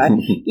terrify.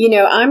 You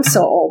know, I'm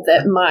so old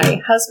that my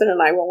husband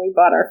and I, when we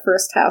bought our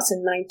first house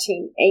in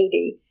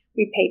 1980,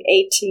 we paid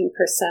 18%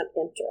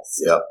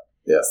 interest. Yep.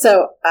 Yeah.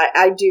 So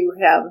I do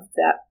have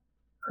that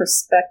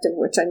perspective,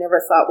 which I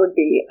never thought would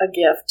be a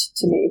gift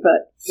to me,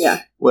 but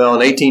yeah. Well,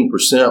 and 18%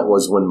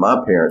 was when my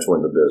parents were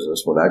in the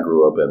business, when I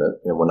grew up in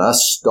it. And when I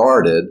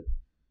started,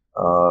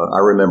 I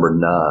remember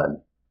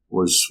 9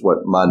 was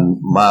what my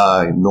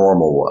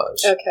normal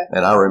was. Okay.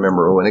 And I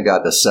remember when it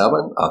got to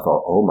 7, I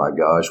thought, oh my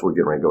gosh, we're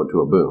getting ready to go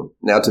to a boom.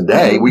 Now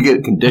today, we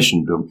get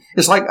conditioned to them.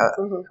 It's like, I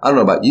don't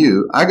know about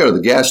you, I go to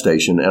the gas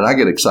station and I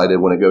get excited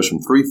when it goes from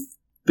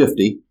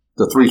 $3.50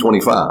 to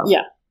 $3.25.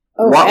 Yeah.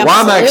 Oh, why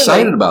am I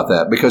excited about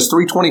that? Because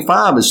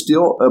 $3.25 is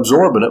still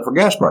absorbent for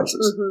gas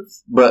prices.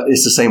 Mm-hmm. But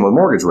it's the same with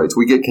mortgage rates.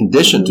 We get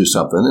conditioned to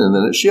something and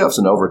then it shifts.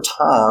 And over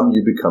time,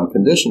 you become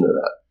conditioned to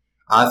that.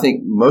 I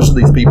think most of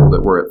these people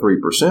that were at 3%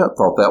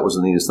 thought that was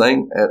the neatest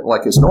thing,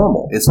 like it's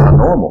normal. It's not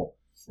normal.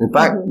 In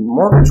fact,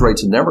 mortgage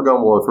rates have never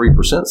gone below 3%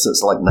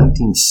 since like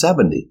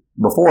 1970,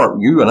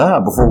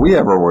 before we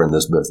ever were in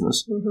this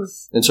business. Mm-hmm.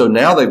 And so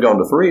now they've gone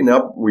to 3.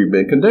 Now we've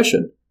been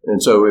conditioned.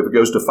 And so if it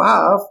goes to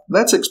 5,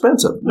 that's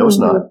expensive. No, it's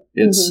not.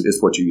 It's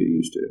what you get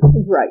used to.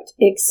 Right.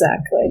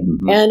 Exactly.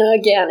 Mm-hmm. And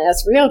again,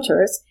 as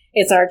realtors,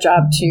 it's our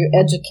job to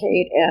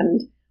educate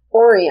and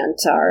orient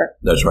our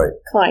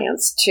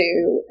clients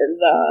to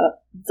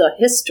the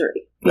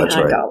history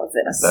behind all of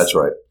this. That's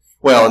right.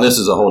 Well, and this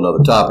is a whole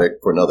other topic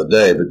for another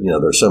day, but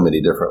there's so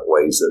many different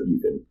ways that you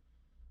can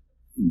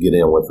get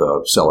in with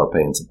a seller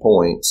paying some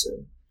points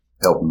and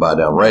help them buy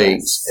down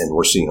rates, and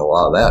we're seeing a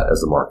lot of that as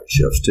the market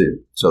shifts too.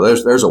 So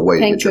there's a way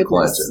to get your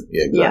clients in.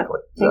 Yeah, exactly.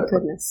 Yeah, thank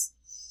goodness.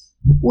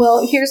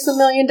 Well, here's the $1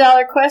 million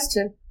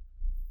question.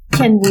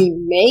 Can we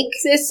make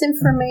this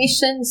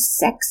information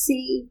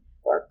sexy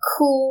or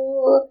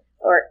cool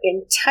or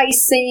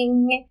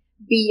enticing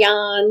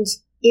beyond,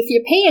 if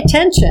you pay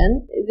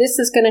attention, this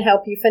is going to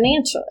help you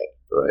financially?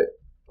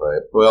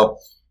 Right.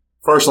 Well,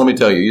 first let me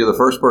tell you, you're the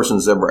first person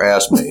that's ever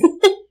asked me,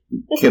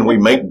 can we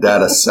make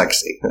data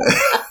sexy?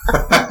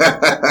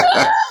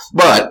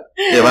 But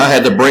if I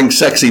had to bring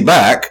sexy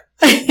back,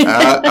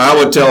 I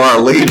would tell our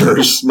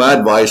leaders, my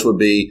advice would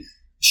be,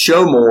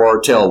 show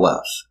more, tell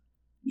less.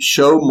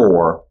 Show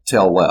more,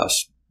 tell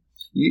less.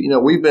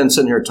 We've been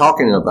sitting here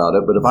talking about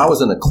it, but if I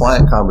was in a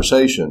client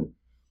conversation,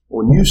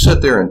 when you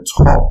sit there and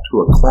talk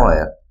to a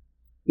client,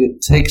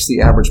 it takes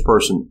the average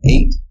person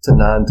 8 to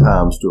 9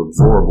 times to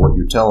absorb what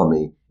you're telling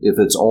me if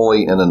it's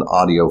only in an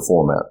audio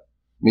format,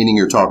 meaning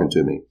you're talking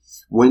to me.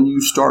 When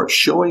you start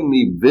showing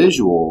me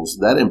visuals,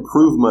 that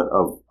improvement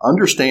of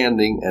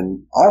understanding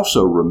and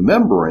also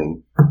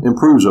remembering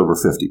improves over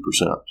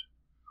 50%.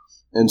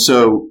 And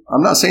so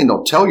I'm not saying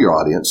don't tell your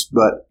audience,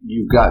 but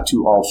you've got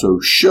to also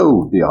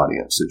show the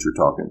audience that you're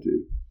talking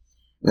to.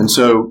 And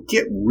so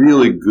get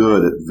really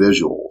good at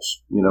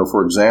visuals.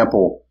 For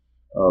example,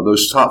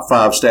 those top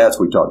 5 stats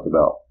we talked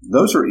about,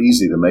 those are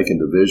easy to make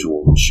into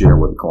visuals and share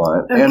with the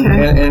client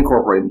and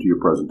incorporate into your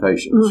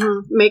presentations. Mm-hmm.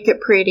 Make it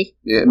pretty.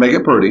 Yeah, make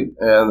it pretty.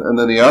 And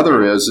then the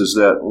other is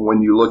that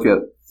when you look at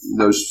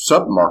those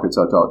sub-markets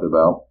I talked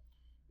about,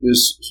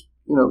 is,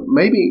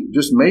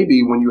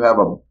 maybe when you have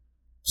a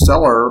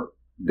seller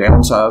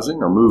downsizing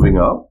or moving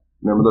up,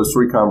 remember those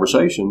 3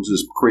 conversations,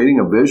 is creating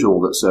a visual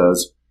that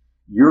says,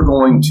 you're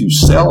going to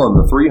sell in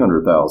the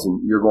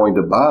 $300,000, you're going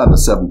to buy in the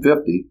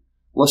 $750,000.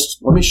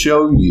 Let me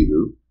show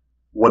you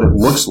what it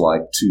looks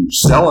like to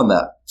sell in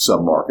that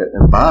submarket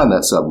and buy in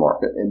that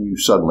submarket, and you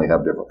suddenly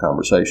have different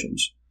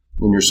conversations,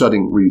 and you're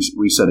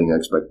resetting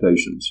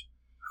expectations.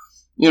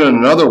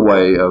 Another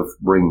way of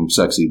bringing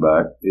sexy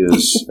back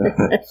is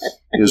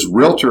is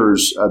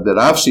realtors that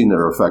I've seen that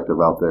are effective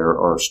out there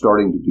are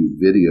starting to do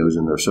videos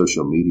in their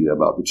social media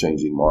about the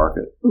changing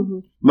market. Mm-hmm.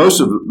 Most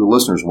of the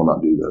listeners will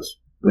not do this.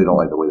 They don't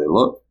like the way they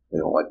look. They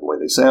don't like the way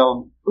they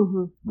sound.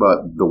 Mm-hmm.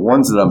 But the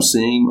ones that I'm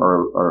seeing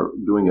are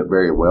doing it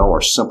very well,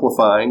 are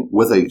simplifying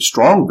with a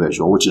strong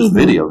visual, which is mm-hmm.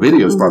 video.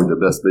 Video is probably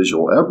the best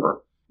visual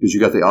ever because you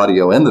got the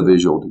audio and the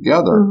visual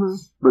together. Mm-hmm.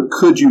 But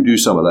could you do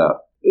some of that?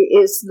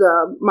 Is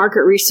the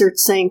market research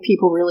saying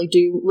people really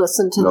do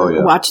listen to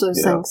them, watch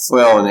those things?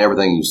 Well, and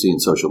everything you see in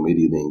social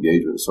media, the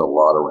engagement is a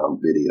lot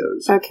around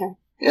videos. Okay.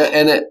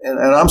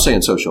 And I'm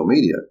saying social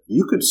media.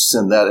 You could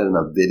send that in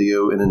a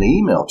video in an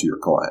email to your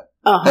client.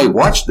 Uh-huh. Hey,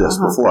 watch this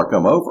before I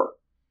come over.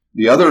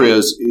 The other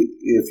is,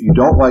 if you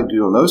don't like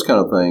doing those kind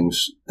of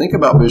things, think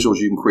about visuals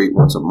you can create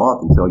once a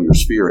month and tell your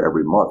sphere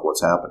every month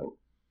what's happening.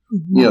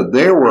 Mm-hmm.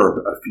 There were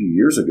a few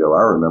years ago,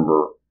 I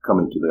remember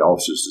coming to the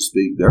offices to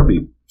speak, there'd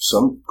be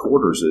some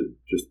quarters that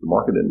just the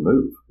market didn't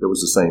move. It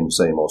was the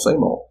same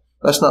old.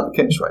 That's not the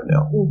case right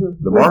now.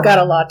 Mm-hmm. We've got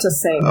a lot to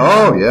say.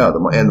 Oh, yeah.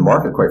 And the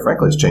market, quite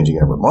frankly, is changing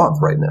every month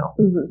right now.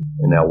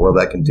 Mm-hmm. And now, will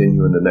that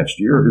continue into next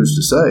year? Who's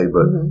to say?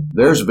 But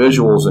there's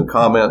visuals and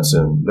comments,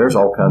 and there's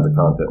all kinds of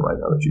content right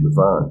now that you can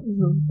find.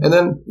 Mm-hmm. And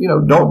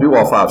then, don't do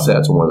all 5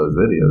 stats in one of those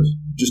videos.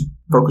 Just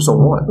focus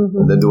on one,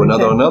 and then do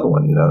another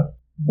one,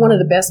 One of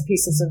the best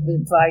pieces of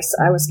advice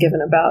I was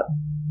given about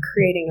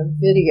creating a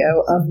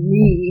video of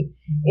me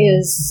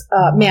is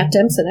Matt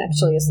Dempson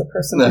actually is the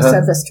person who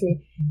said this to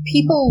me.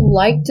 People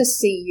like to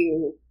see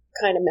you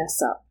kind of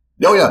mess up.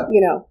 Oh, yeah.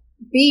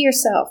 Be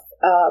yourself,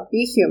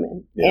 be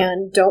human,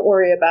 and don't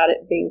worry about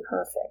it being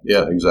perfect.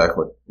 Yeah,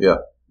 exactly. Yeah.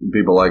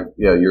 People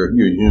you're a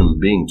human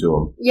being to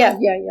them. Yeah.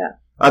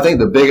 I think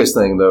the biggest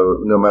thing, though,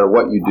 no matter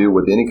what you do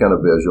with any kind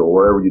of visual,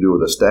 whatever you do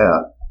with a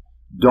stat,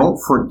 don't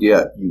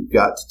forget you've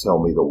got to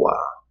tell me the why.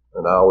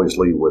 And I always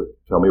lead with,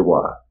 tell me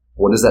why.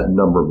 What does that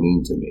number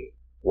mean to me?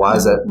 Why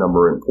is that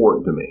number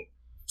important to me?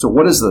 So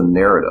what is the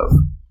narrative?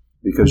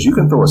 Because you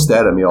can throw a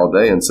stat at me all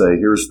day and say,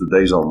 here's the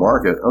days on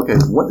market. Okay,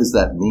 what does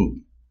that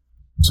mean?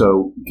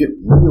 So get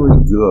really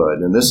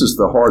good. And this is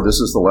the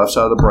left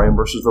side of the brain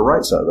versus the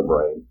right side of the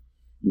brain.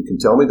 You can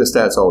tell me the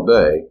stats all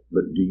day,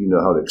 but do you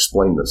know how to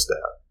explain the stat?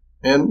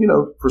 And,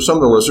 for some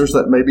of the listeners,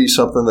 that may be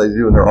something they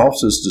do in their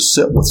offices to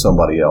sit with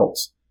somebody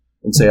else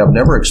and say, I've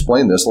never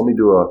explained this. Let me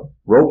do a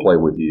role play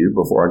with you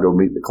before I go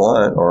meet the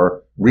client,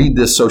 or read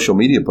this social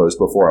media post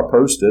before I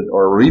post it,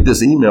 or read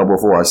this email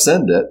before I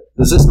send it.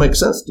 Does this make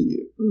sense to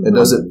you? Mm-hmm. And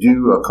does it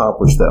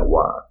accomplish that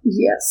why?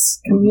 Yes.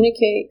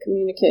 Communicate.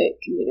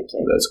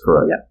 That's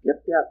correct.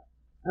 Yep.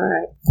 All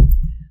right.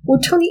 Well,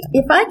 Tony,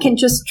 if I can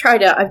just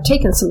I've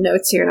taken some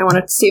notes here, and I want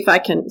to see if I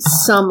can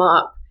sum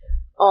up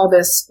all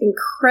this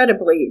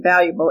incredibly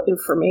valuable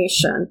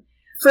information.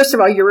 First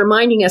of all, you're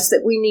reminding us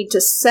that we need to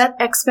set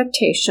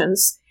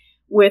expectations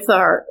with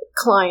our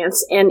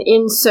clients, and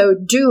in so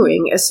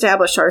doing,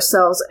 establish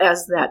ourselves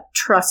as that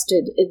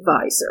trusted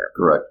advisor.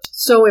 Correct.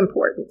 So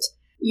important.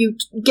 You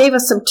gave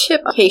us some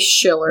tips, Case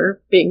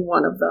Shiller being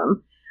one of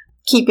them,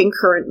 keeping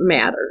current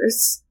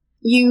matters.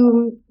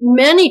 You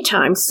many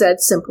times said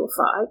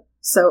simplify.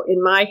 So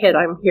in my head,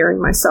 I'm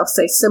hearing myself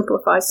say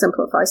simplify.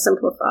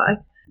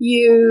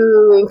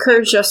 You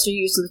encouraged us to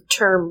use the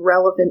term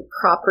relevant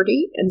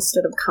property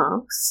instead of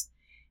comps.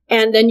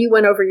 And then you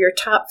went over your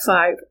top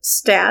 5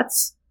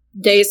 stats,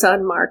 days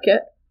on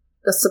market,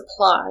 the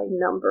supply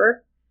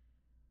number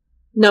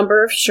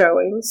of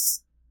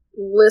showings,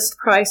 list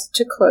price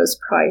to close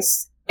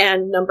price,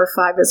 and number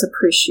 5 is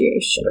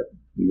appreciation.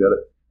 You got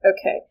it.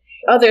 Okay.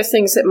 Other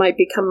things that might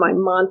become my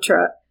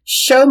mantra: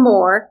 show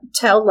more,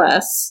 tell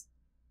less.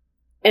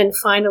 And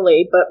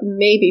finally, but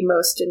maybe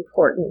most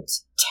important,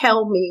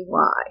 tell me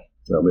why.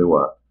 Tell me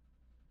why.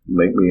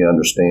 Make me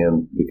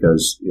understand,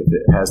 because if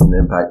it has an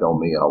impact on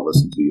me, I'll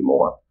listen to you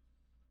more.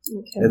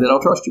 Okay. And then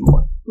I'll trust you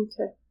more.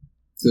 Okay.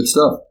 Good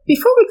stuff.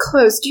 Before we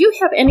close, do you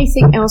have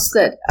anything else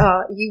that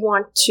you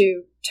want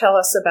to tell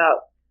us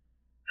about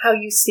how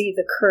you see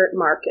the current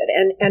market?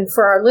 And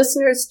for our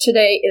listeners,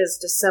 today is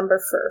December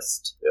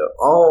 1st. Yeah,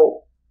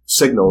 all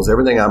signals,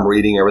 everything I'm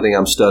reading, everything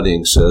I'm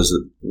studying says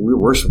that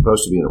we're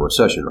supposed to be in a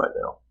recession right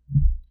now.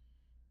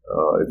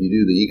 If you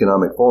do the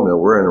economic formula,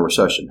 we're in a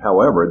recession.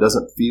 However, it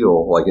doesn't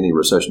feel like any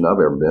recession I've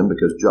ever been,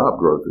 because job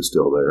growth is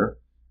still there.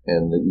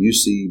 And you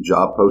see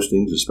job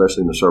postings,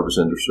 especially in the service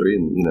industry,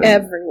 and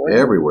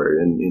everywhere.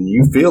 And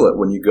you feel it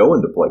when you go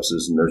into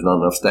places and there's not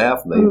enough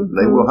staff, and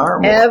they will hire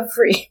more.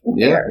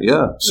 Everywhere.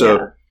 Yeah.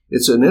 So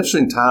it's an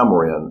interesting time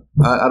we're in.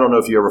 I don't know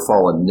if you ever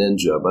follow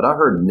Ninja, but I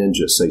heard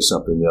Ninja say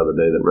something the other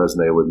day that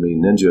resonated with me.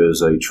 Ninja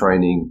is a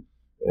training,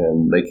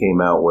 and they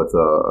came out with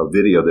a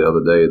video the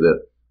other day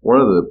that one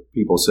of the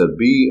people said,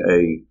 be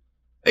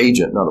a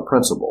agent, not a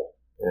principal.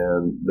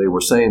 And they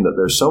were saying that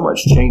there's so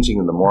much changing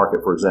in the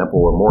market. For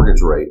example, a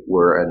mortgage rate,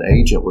 where an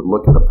agent would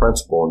look at a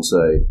principal and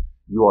say,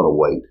 you ought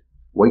to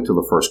wait till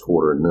the first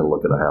quarter and then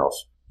look at a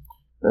house.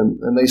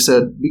 And they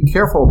said, be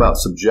careful about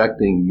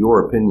subjecting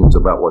your opinions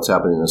about what's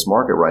happening in this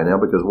market right now,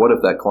 because what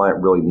if that client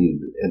really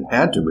needed and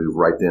had to move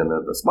right then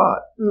at the spot?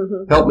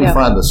 Mm-hmm. Help me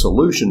find the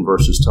solution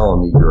versus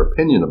telling me your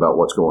opinion about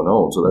what's going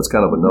on. So that's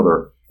kind of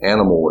another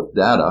animal with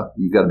data.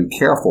 You've got to be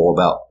careful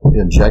about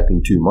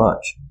injecting too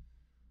much.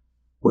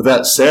 With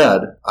that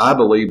said, I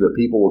believe that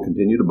people will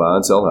continue to buy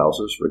and sell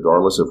houses,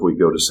 regardless if we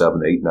go to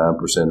 7, 8, 9%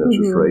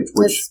 interest rates.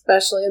 Which,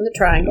 especially in the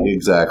triangle.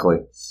 Exactly.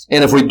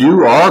 And if we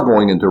are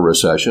going into a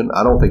recession,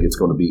 I don't think it's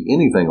going to be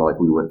anything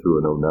like we went through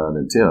in 09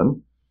 and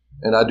 10.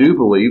 And I do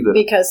believe that...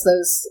 Because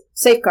those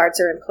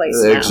safeguards are in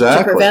place now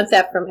to prevent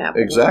that from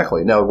happening.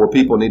 Exactly. Now, will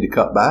people need to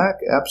cut back?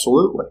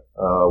 Absolutely.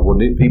 Will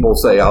people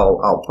say,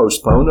 I'll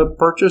postpone a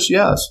purchase?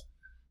 Yes.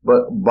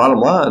 But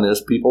bottom line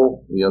is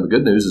people, the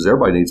good news is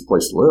everybody needs a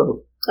place to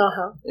live.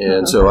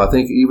 And so I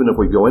think even if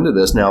we go into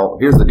this, now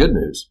here's the good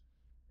news.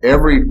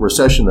 Every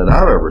recession that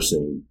I've ever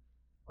seen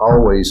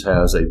always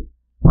has a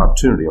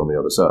opportunity on the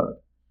other side.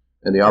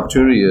 And the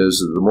opportunity is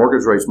that the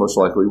mortgage rates most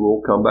likely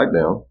will come back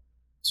down.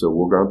 So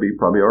we're going to be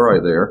probably all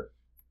right there.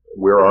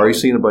 We're already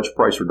seeing a bunch of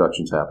price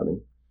reductions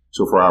happening.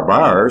 So for our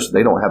buyers,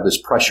 they don't have this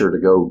pressure to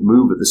go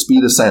move at the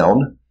speed of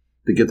sound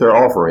to get their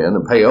offer in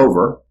and pay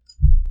over.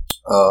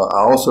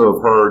 I also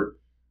have heard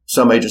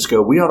some agents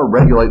go, we ought to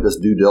regulate this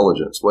due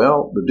diligence.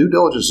 Well, the due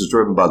diligence is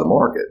driven by the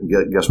market. And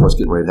guess what's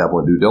getting ready to happen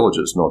with due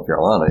diligence in North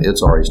Carolina?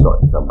 It's already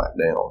starting to come back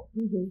down.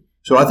 Mm-hmm.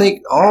 So I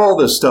think all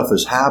this stuff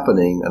is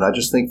happening, and I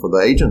just think for the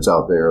agents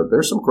out there,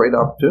 there's some great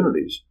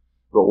opportunities.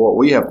 But what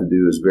we have to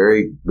do is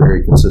very,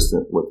 very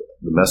consistent with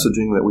the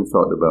messaging that we've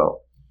talked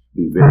about,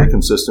 be very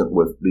consistent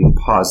with being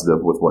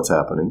positive with what's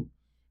happening,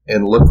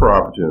 and look for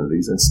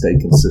opportunities and stay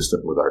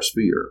consistent with our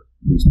sphere.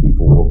 These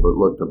people will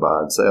look to buy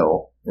and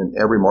sell in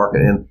every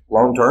market. And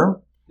long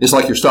term, it's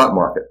like your stock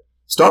market.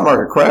 Stock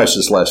market crashed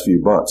this last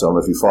few months. I don't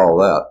know if you follow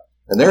that.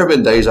 And there have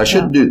been days I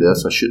shouldn't do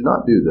this. I should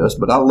not do this,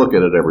 but I look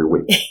at it every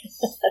week.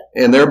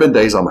 And there have been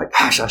days I'm like,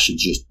 gosh, I should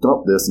just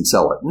dump this and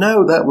sell it.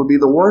 No, that would be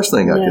the worst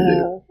thing I could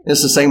do.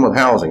 It's the same with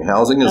housing.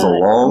 Housing is a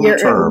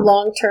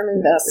long-term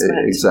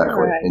investment. Exactly.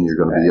 Right. And you're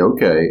going to be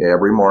okay.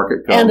 Every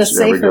market comes. And a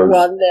safer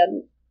one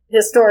than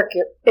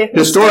historically,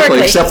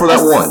 except for that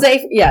one.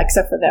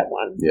 Except for that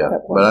one. Yeah,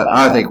 but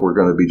I think we're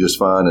going to be just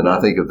fine. And I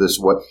think if this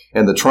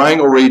and the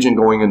Triangle region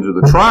going into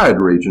the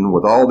Triad region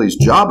with all these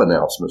job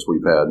announcements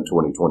we've had in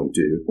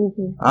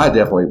 2022, I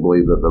definitely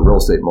believe that the real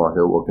estate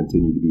market will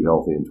continue to be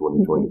healthy in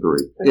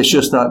 2023. It's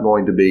just not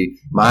going to be.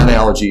 My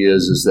analogy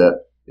is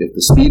that if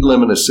the speed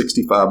limit is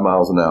 65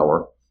 miles an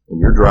hour and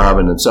you're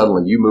driving and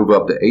suddenly you move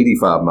up to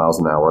 85 miles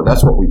an hour,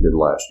 that's what we did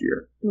last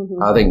year.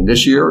 I think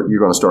this year you're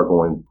going to start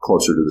going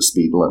closer to the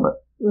speed limit.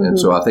 And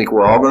so I think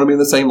we're all going to be in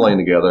the same lane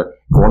together,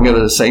 going at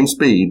the same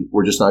speed.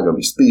 We're just not going to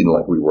be speeding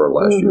like we were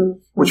last year,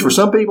 which for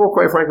some people,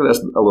 quite frankly, that's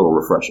a little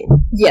refreshing.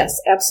 Yes,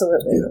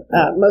 absolutely.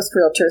 Yeah. Most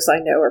realtors I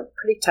know are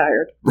pretty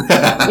tired.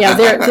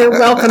 They're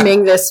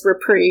welcoming this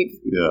reprieve.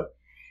 Yeah.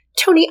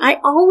 Tony, I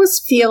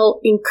always feel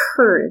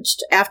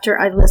encouraged after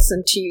I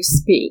listen to you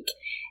speak.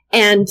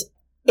 And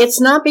it's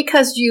not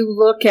because you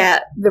look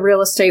at the real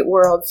estate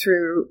world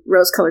through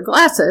rose-colored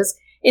glasses.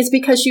 It's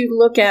because you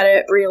look at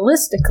it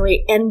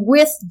realistically and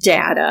with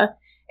data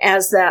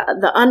as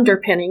the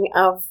underpinning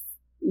of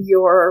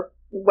your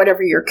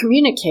whatever you're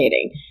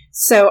communicating.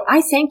 So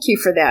I thank you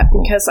for that,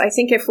 because I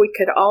think if we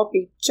could all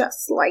be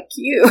just like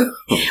you,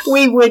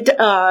 we would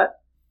our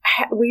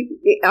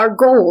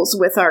goals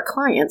with our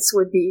clients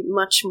would be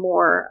much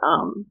more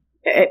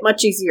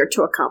much easier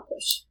to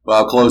accomplish. Well,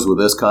 I'll close with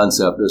this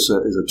concept. This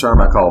is a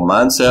term I call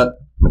mindset,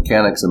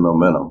 mechanics, and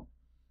momentum.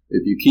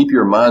 If you keep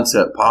your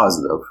mindset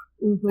positive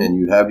and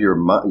you have your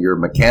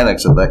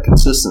mechanics of that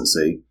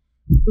consistency,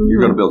 you're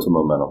going to build some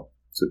momentum.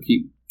 So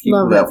keep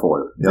that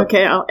forward. Yep.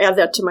 Okay, I'll add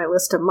that to my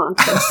list of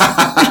mantras.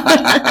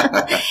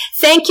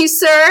 Thank you,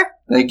 sir.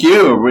 Thank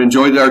you. We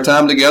enjoyed our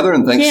time together,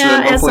 and thanks.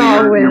 Hopefully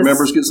your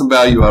members get some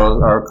value out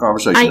of our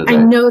conversation today.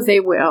 I know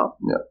they will.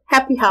 Yeah.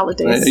 Happy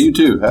holidays. You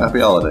too. Happy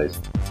holidays.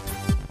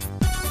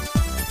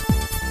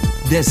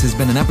 This has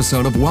been an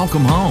episode of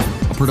Welcome Home,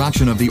 a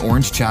production of the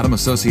Orange Chatham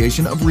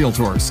Association of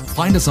Realtors.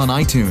 Find us on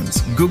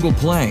iTunes, Google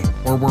Play,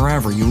 or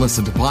wherever you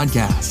listen to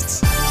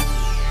podcasts.